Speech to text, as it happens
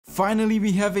finally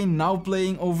we have a now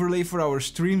playing overlay for our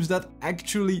streams that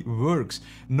actually works.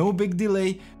 No big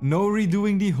delay, no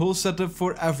redoing the whole setup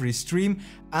for every stream,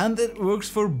 and it works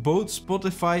for both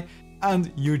Spotify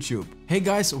and YouTube. Hey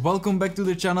guys, welcome back to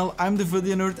the channel. I'm the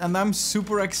Video Nerd and I'm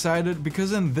super excited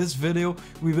because in this video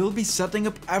we will be setting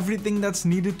up everything that's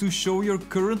needed to show you're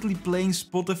currently playing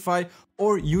Spotify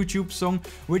or YouTube song,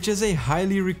 which is a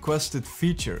highly requested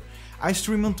feature. I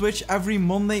stream on Twitch every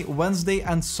Monday, Wednesday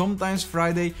and sometimes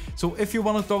Friday, so if you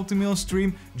want to talk to me on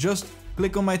stream, just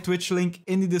click on my Twitch link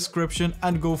in the description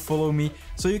and go follow me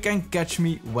so you can catch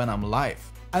me when I'm live.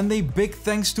 And a big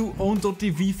thanks to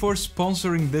Own.tv for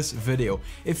sponsoring this video.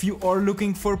 If you are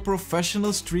looking for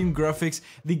professional stream graphics,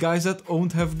 the guys at Own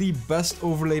have the best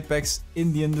overlay packs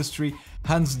in the industry,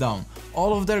 hands down.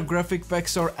 All of their graphic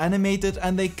packs are animated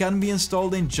and they can be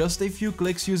installed in just a few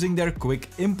clicks using their quick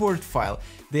import file.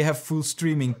 They have full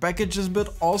streaming packages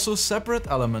but also separate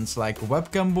elements like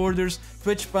webcam borders,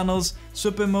 Twitch panels,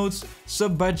 sub emotes,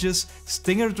 sub badges,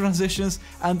 stinger transitions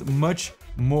and much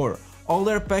more. All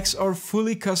their packs are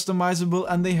fully customizable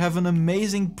and they have an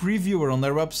amazing previewer on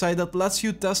their website that lets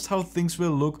you test how things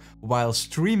will look while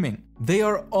streaming. They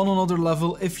are on another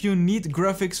level. If you need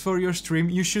graphics for your stream,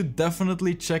 you should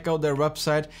definitely check out their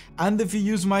website, and if you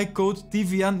use my code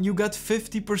TVN you get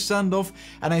 50% off,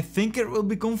 and I think it will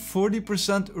become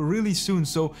 40% really soon,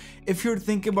 so if you're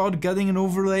thinking about getting an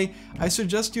overlay, I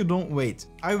suggest you don't wait.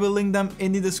 I will link them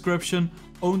in the description,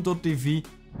 own.tv.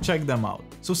 Check them out.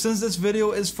 So since this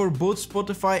video is for both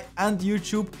Spotify and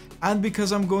YouTube, and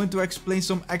because I'm going to explain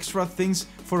some extra things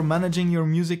for managing your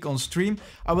music on stream,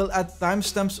 I will add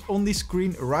timestamps on the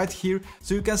screen right here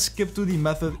so you can skip to the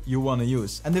method you want to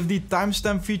use. And if the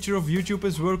timestamp feature of YouTube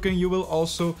is working, you will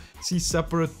also see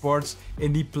separate parts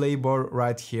in the play bar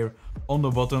right here on the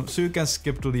bottom so you can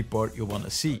skip to the part you want to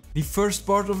see. The first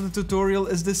part of the tutorial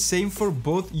is the same for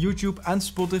both YouTube and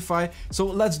Spotify, so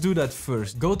let's do that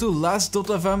first. Go to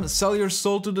last.fm, sell your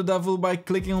soul to the devil by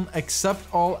clicking on accept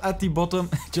all at the bottom.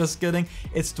 Just kidding,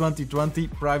 it's 2020,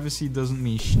 privacy doesn't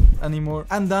mean shit anymore.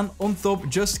 And then on top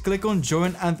just click on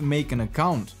join and make an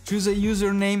account. Choose a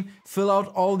username, fill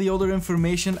out all the other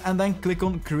information and then click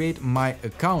on create my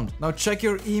account. Now check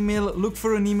your email, look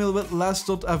for an email with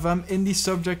last.fm in the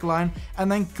subject line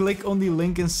and then click on the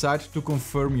link inside to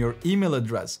confirm your email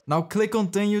address. Now click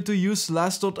continue to use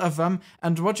last.fm,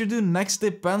 and what you do next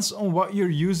depends on what you're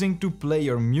using to play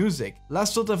your music.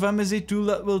 Last.fm is a tool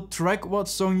that will track what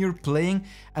song you're playing,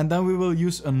 and then we will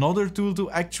use another tool to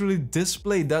actually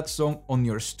display that song on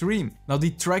your stream. Now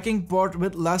the tracking part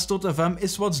with last.fm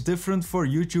is what's different for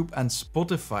YouTube and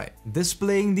Spotify.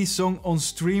 Displaying the song on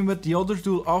stream with the other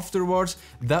tool afterwards,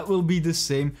 that will be the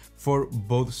same for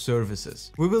both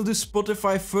services. We will do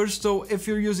Spotify first, so if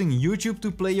you're using YouTube to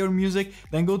play your music,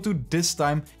 then go to this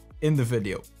time in the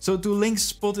video. So to link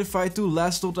Spotify to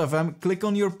last.fm, click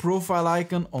on your profile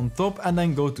icon on top and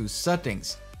then go to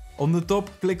settings. On the top,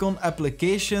 click on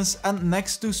applications and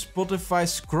next to Spotify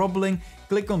scrolling,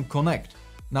 click on connect.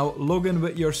 Now log in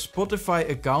with your Spotify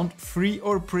account, free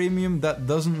or premium, that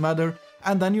doesn't matter,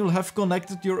 and then you'll have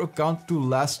connected your account to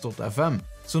last.fm.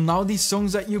 So now the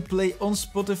songs that you play on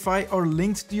Spotify are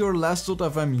linked to your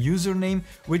last.fm username,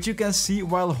 which you can see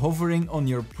while hovering on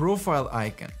your profile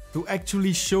icon. To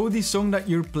actually show the song that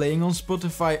you're playing on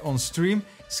Spotify on stream,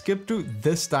 skip to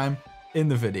this time in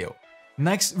the video.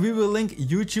 Next, we will link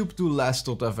YouTube to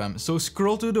last.fm, so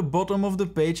scroll to the bottom of the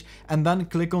page and then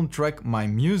click on track my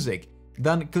music.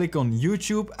 Then click on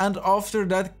YouTube and after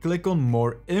that click on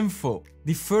more info.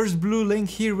 The first blue link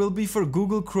here will be for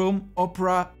Google Chrome,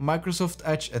 Opera, Microsoft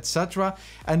Edge, etc.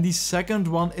 And the second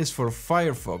one is for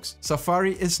Firefox.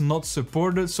 Safari is not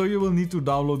supported, so you will need to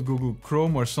download Google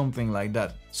Chrome or something like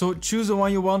that. So choose the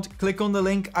one you want, click on the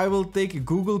link. I will take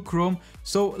Google Chrome,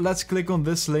 so let's click on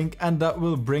this link and that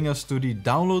will bring us to the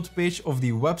download page of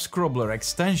the Web Scrobbler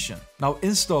extension. Now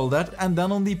install that, and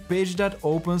then on the page that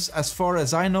opens, as far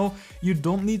as I know, you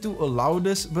don't need to allow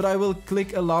this, but I will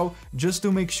click allow just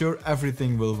to make sure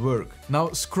everything will work. Now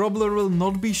Scrobbler will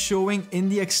not be showing in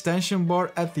the extension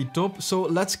bar at the top, so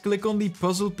let's click on the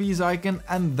puzzle piece icon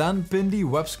and then pin the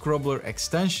Web Scrobbler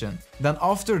extension. Then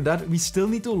after that we still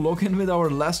need to log in with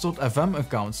our last.fm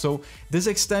account, so this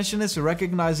extension is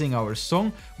recognizing our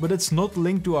song, but it's not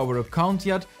linked to our account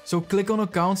yet, so click on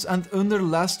accounts and under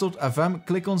last.fm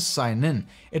click on sign in.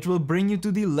 It will bring you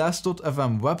to the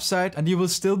last.fm website and you will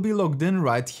still be logged in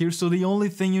right here, so the only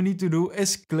thing you need to do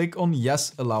is click on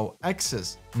yes, allow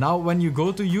access. Now when you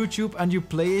go to YouTube and you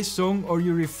play a song or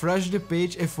you refresh the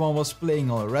page if one was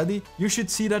playing already, you should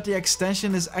see that the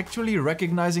extension is actually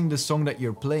recognizing the song that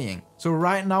you're playing. So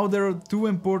right now there are two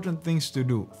important things to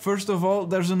do. First of all,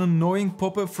 there's an annoying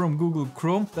pop-up from Google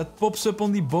Chrome that pops up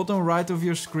on the bottom right of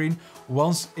your screen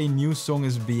once a new song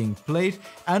is being played,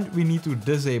 and we need to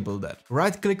disable that.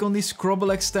 Right click on the Scrabble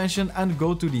extension and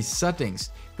go to the settings.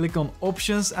 Click on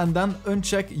options and then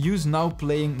uncheck use now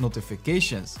playing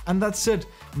notifications. And that's it.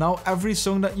 Now every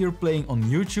song that you're playing on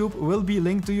YouTube will be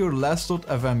linked to your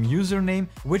last.fm username,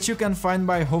 which you can find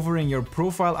by hovering your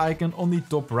profile icon on the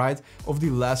top right of the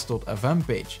last.fm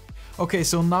page. Okay,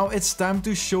 so now it's time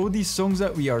to show the songs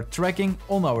that we are tracking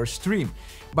on our stream.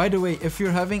 By the way, if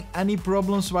you're having any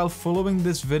problems while following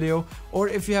this video, or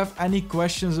if you have any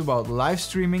questions about live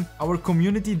streaming, our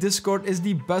community Discord is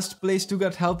the best place to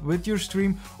get help with your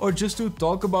stream or just to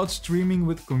talk about streaming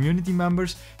with community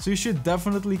members, so you should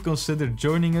definitely consider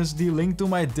joining us. The link to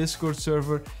my Discord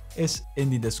server is in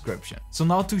the description. So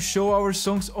now to show our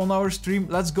songs on our stream,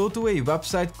 let's go to a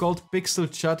website called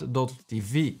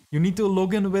pixelchat.tv. You need to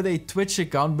log in with a Twitch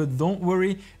account, but don't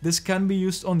worry, this can be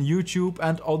used on YouTube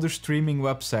and other streaming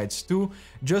websites too.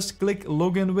 Just click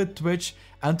login with Twitch,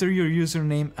 enter your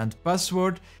username and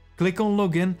password, click on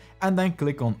login and then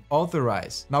click on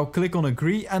authorize. Now click on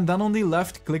agree and then on the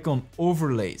left click on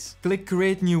overlays. Click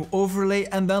create new overlay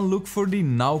and then look for the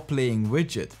now playing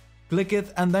widget. Click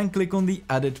it and then click on the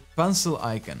edit pencil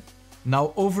icon.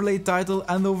 Now overlay title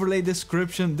and overlay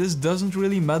description, this doesn't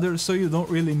really matter, so you don't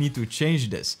really need to change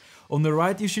this. On the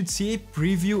right you should see a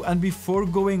preview, and before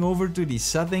going over to the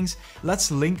settings,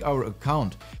 let's link our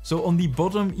account. So on the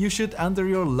bottom you should enter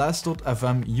your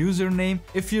last.fm username.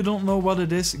 If you don't know what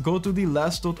it is, go to the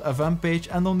last.fm page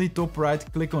and on the top right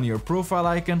click on your profile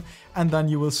icon and then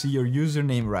you will see your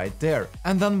username right there.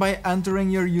 And then by entering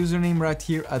your username right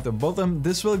here at the bottom,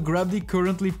 this will grab the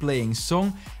currently playing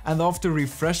song, and after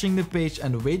refreshing the page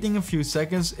and waiting a few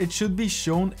seconds, it should be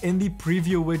shown in the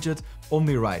preview widget on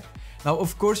the right. Now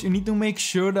of course you need to make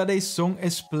sure that a song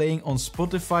is playing on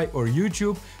Spotify or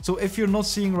YouTube, so if you're not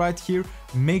seeing right here,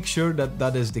 make sure that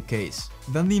that is the case.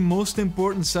 Then the most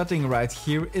important setting right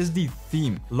here is the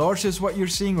theme. Large is what you're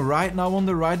seeing right now on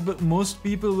the right, but most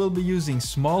people will be using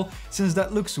small, since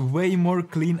that looks way more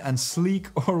clean and sleek,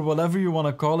 or whatever you want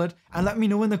to call it. And let me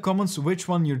know in the comments which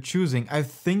one you're choosing. I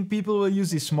think people will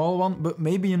use the small one, but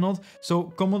maybe not, so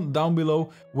comment down below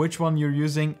which one you're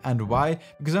using and why,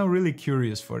 because I'm really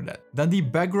curious for that. Then the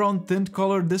background tint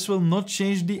color, this will not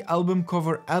change the album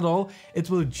cover at all, it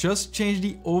will just change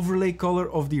the overlay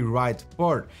color of the right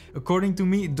part. According to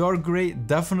me, dark gray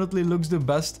definitely looks the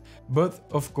best, but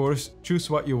of course choose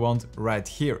what you want right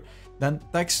here. Then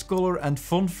text color and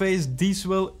font face, these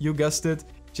will, you guessed it,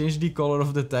 change the color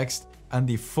of the text and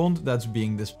the font that's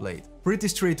being displayed. Pretty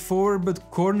straightforward, but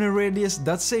corner radius,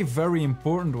 that's a very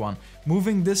important one.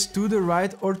 Moving this to the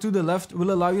right or to the left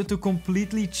will allow you to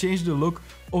completely change the look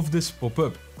of this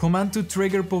pop-up. Command to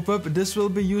trigger pop-up, this will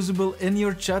be usable in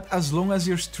your chat as long as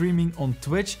you're streaming on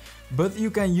Twitch, but you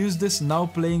can use this now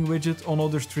playing widget on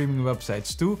other streaming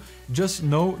websites too. Just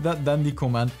know that then the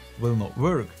command will not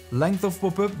work. Length of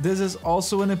pop-up, this is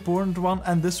also an important one,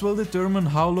 and this will determine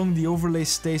how long the overlay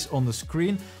stays on the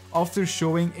screen after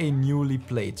showing a newly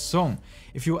played song.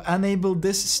 If you enable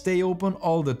this stay open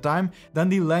all the time, then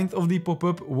the length of the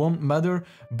pop-up won't matter,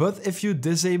 but if you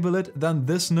disable it, then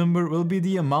this number will be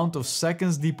the amount of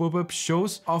seconds the pop-up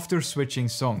shows after switching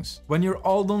songs. When you're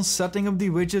all done setting up the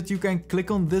widget, you can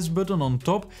click on this button on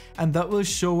top and that will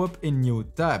show up in new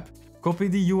tab. Copy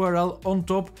the URL on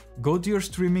top, go to your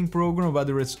streaming program,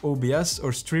 whether it's OBS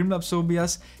or Streamlabs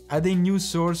OBS, add a new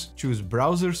source, choose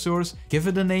browser source, give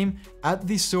it a name, add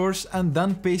the source and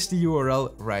then paste the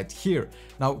URL right here.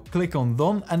 Now click on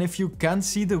done, and if you can't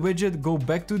see the widget, go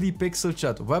back to the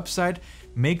PixelChat website,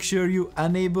 make sure you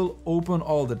enable open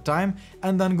all the time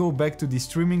and then go back to the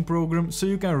streaming program so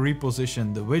you can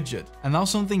reposition the widget. And now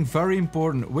something very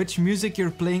important, which music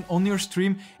you're playing on your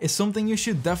stream is something you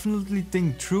should definitely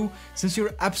think through, since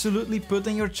you're absolutely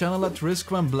putting your channel at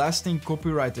risk when blasting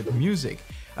copyrighted music.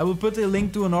 I will put a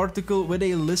link to an article with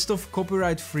a list of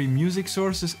copyright-free music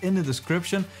sources in the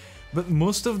description, but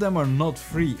most of them are not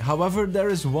free. However, there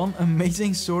is one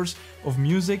amazing source of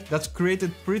music that's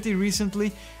created pretty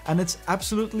recently, and it's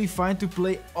absolutely fine to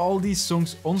play all these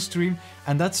songs on stream,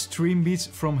 and that's Stream Beats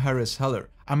from Harris Heller.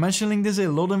 I'm mentioning this a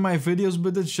lot in my videos,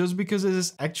 but it's just because it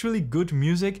is actually good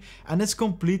music and it's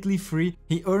completely free.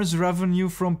 He earns revenue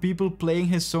from people playing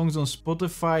his songs on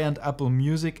Spotify and Apple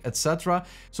Music, etc.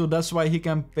 So that's why he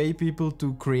can pay people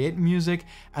to create music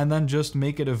and then just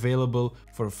make it available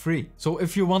for free. So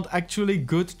if you want actually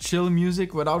good chill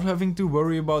music without having to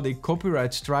worry about a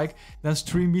copyright strike, then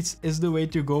Streambeats is the way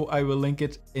to go. I will link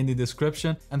it in the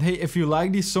description. And hey, if you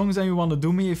like these songs and you want to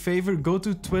do me a favor, go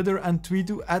to Twitter and tweet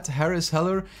to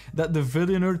 @HarrisHeller that the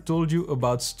Videonerd told you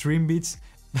about Streambeats.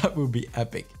 That would be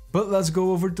epic. But let's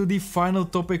go over to the final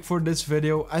topic for this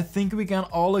video. I think we can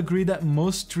all agree that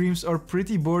most streams are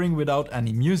pretty boring without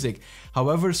any music.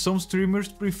 However, some streamers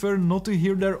prefer not to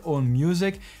hear their own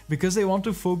music because they want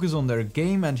to focus on their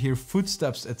game and hear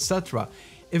footsteps, etc.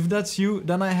 If that's you,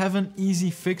 then I have an easy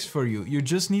fix for you. You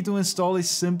just need to install a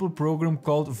simple program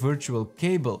called Virtual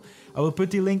Cable. I will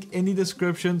put the link in the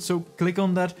description, so click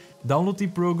on that, download the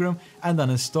program and then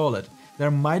install it. There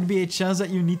might be a chance that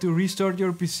you need to restart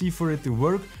your PC for it to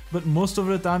work, but most of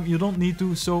the time you don't need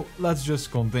to, so let's just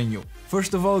continue.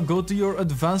 First of all, go to your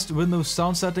advanced Windows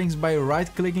sound settings by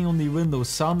right-clicking on the Windows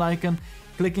sound icon,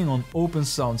 clicking on Open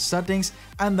Sound Settings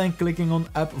and then clicking on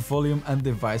App Volume and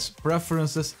Device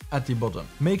Preferences at the bottom.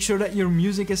 Make sure that your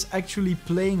music is actually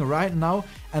playing right now,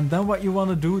 and then what you want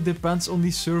to do depends on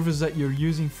the service that you're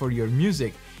using for your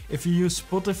music. If you use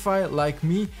Spotify like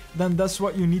me, then that's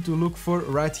what you need to look for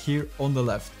right here on the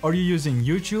left. Are you using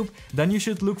YouTube? Then you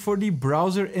should look for the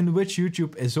browser in which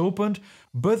YouTube is opened,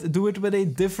 but do it with a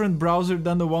different browser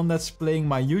than the one that's playing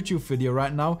my YouTube video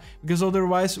right now, because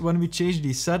otherwise when we change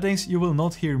these settings you will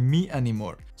not hear me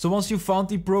anymore. So once you found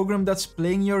the program that's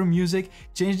playing your music,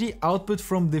 change the output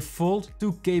from default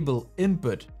to cable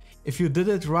input. If you did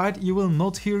it right, you will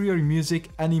not hear your music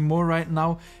anymore right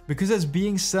now because it's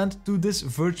being sent to this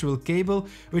virtual cable,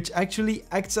 which actually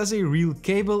acts as a real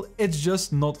cable, it's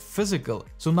just not physical.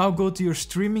 So now go to your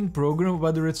streaming program,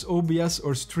 whether it's OBS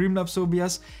or Streamlabs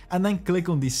OBS, and then click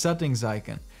on the settings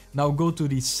icon. Now go to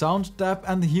the sound tab,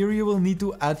 and here you will need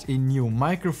to add a new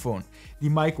microphone. The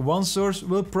mic 1 source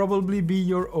will probably be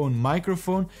your own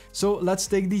microphone, so let's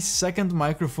take the second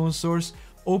microphone source,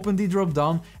 open the drop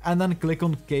down and then click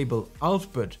on cable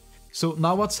output. So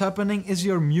now what's happening is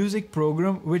your music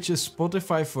program, which is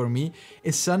Spotify for me,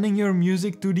 is sending your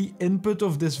music to the input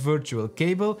of this virtual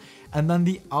cable, and then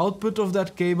the output of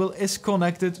that cable is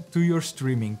connected to your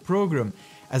streaming program.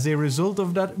 As a result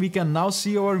of that, we can now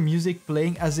see our music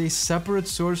playing as a separate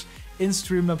source in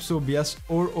Streamlabs OBS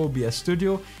or OBS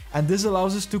Studio, and this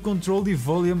allows us to control the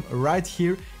volume right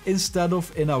here instead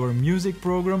of in our music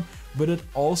program, but it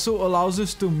also allows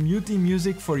us to mute the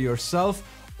music for yourself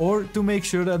or to make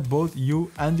sure that both you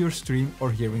and your stream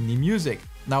are hearing the music.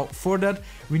 Now for that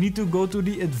we need to go to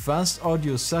the advanced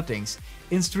audio settings.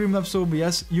 In Streamlabs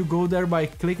OBS you go there by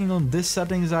clicking on this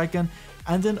settings icon,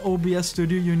 and in OBS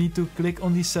Studio you need to click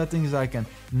on the settings icon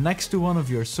next to one of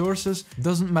your sources,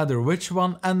 doesn't matter which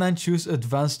one, and then choose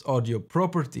advanced audio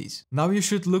properties. Now you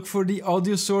should look for the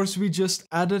audio source we just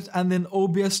added, and in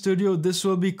OBS Studio this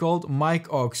will be called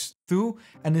mic aux 2,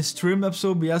 and in Streamlabs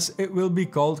OBS it will be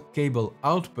called cable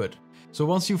output. So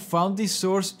once you found the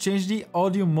source, change the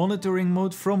audio monitoring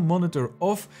mode from monitor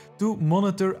off to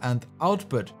monitor and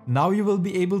output. Now you will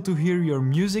be able to hear your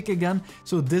music again,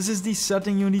 so this is the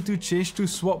setting you need to change to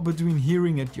swap between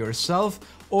hearing it yourself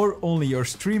or only your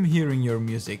stream hearing your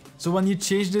music. So when you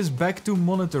change this back to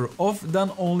monitor off,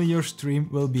 then only your stream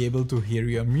will be able to hear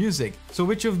your music. So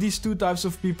which of these two types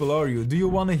of people are you? Do you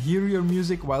want to hear your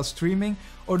music while streaming,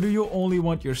 or do you only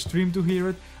want your stream to hear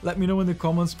it? Let me know in the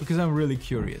comments because I'm really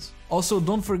curious. Also,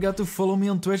 don't forget to follow me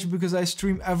on Twitch because I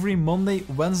stream every Monday,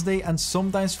 Wednesday and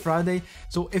sometimes Friday.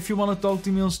 So if you want to talk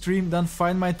to me on stream, then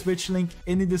find my Twitch link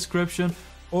in the description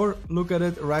or look at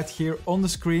it right here on the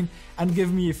screen and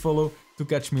give me a follow to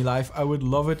catch me live. I would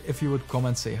love it if you would come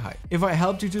and say hi. If I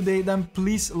helped you today, then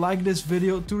please like this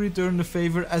video to return the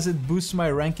favor, as it boosts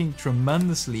my ranking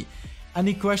tremendously.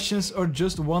 Any questions or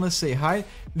just want to say hi,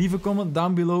 leave a comment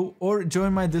down below or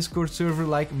join my Discord server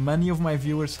like many of my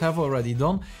viewers have already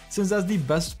done, since that's the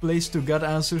best place to get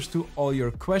answers to all your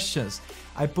questions.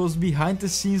 I post behind the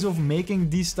scenes of making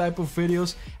these type of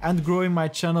videos and growing my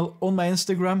channel on my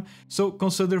Instagram, so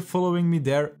consider following me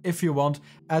there if you want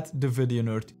at the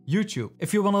Videonerd YouTube.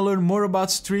 If you want to learn more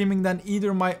about streaming, then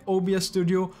either my OBS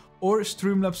Studio or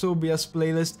Streamlabs OBS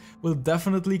playlist will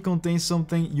definitely contain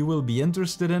something you will be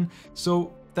interested in.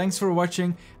 So thanks for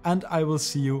watching, and I will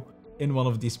see you in one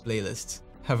of these playlists.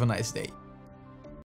 Have a nice day.